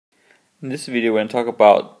In this video, we're going to talk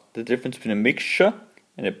about the difference between a mixture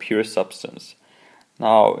and a pure substance.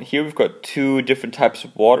 Now, here we've got two different types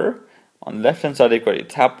of water. On the left hand side, you've got your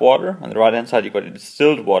tap water. On the right hand side, you've got your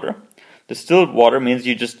distilled water. Distilled water means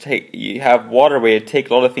you have water where you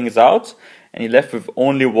take a lot of things out and you're left with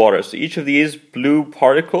only water. So each of these blue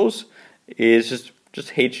particles is just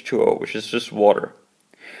H2O, which is just water.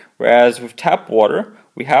 Whereas with tap water,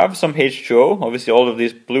 we have some H2O. Obviously, all of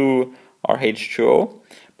these blue are H2O.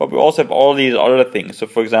 But we also have all these other things. So,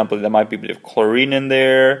 for example, there might be a bit of chlorine in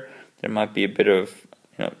there. There might be a bit of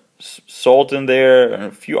salt in there, and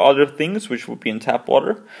a few other things which would be in tap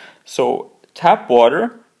water. So, tap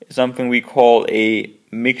water is something we call a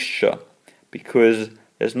mixture because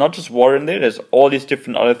there's not just water in there. There's all these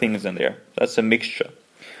different other things in there. That's a mixture.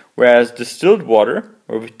 Whereas distilled water,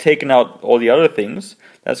 where we've taken out all the other things,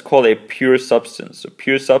 that's called a pure substance. A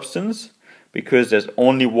pure substance, because there's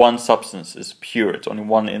only one substance, is pure, it's only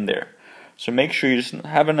one in there. So make sure you just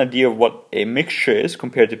have an idea of what a mixture is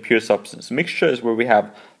compared to pure substance. A mixture is where we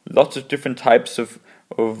have lots of different types of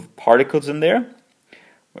particles in there.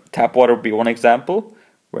 Tap water would be one example,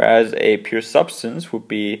 whereas a pure substance would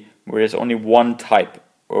be where there's only one type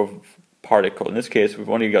of particle. In this case, we've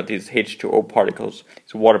only got these H2O particles,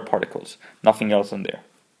 these water particles, nothing else in there.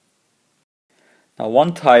 Now,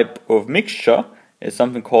 one type of mixture is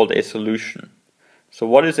something called a solution. So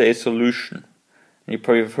what is a solution? You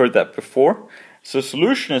probably have heard that before. So a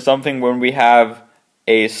solution is something when we have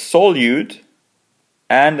a solute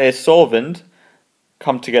and a solvent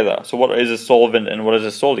come together. So what is a solvent and what is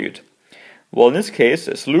a solute? Well, in this case,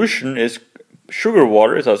 a solution is sugar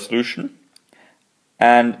water is our solution,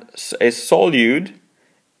 and a solute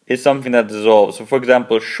is something that dissolves. So for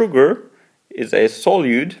example, sugar is a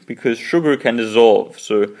solute because sugar can dissolve.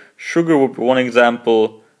 So sugar would be one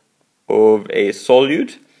example of a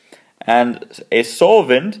solute, and a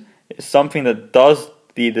solvent is something that does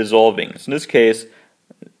the dissolving. So in this case,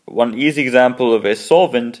 one easy example of a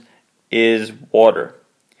solvent is water.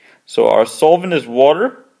 So our solvent is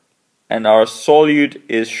water and our solute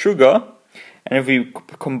is sugar, and if we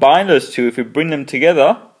combine those two, if we bring them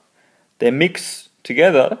together, they mix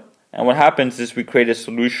together, and what happens is we create a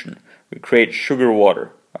solution. We create sugar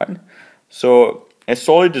water, right? So a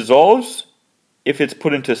solid dissolves if it's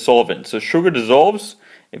put into a solvent. So sugar dissolves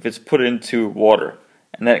if it's put into water,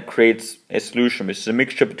 and that creates a solution, which is a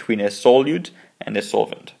mixture between a solute and a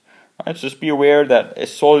solvent. Right? So just be aware that a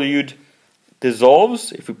solute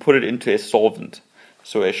dissolves if we put it into a solvent.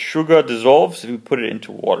 So a sugar dissolves if we put it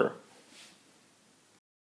into water.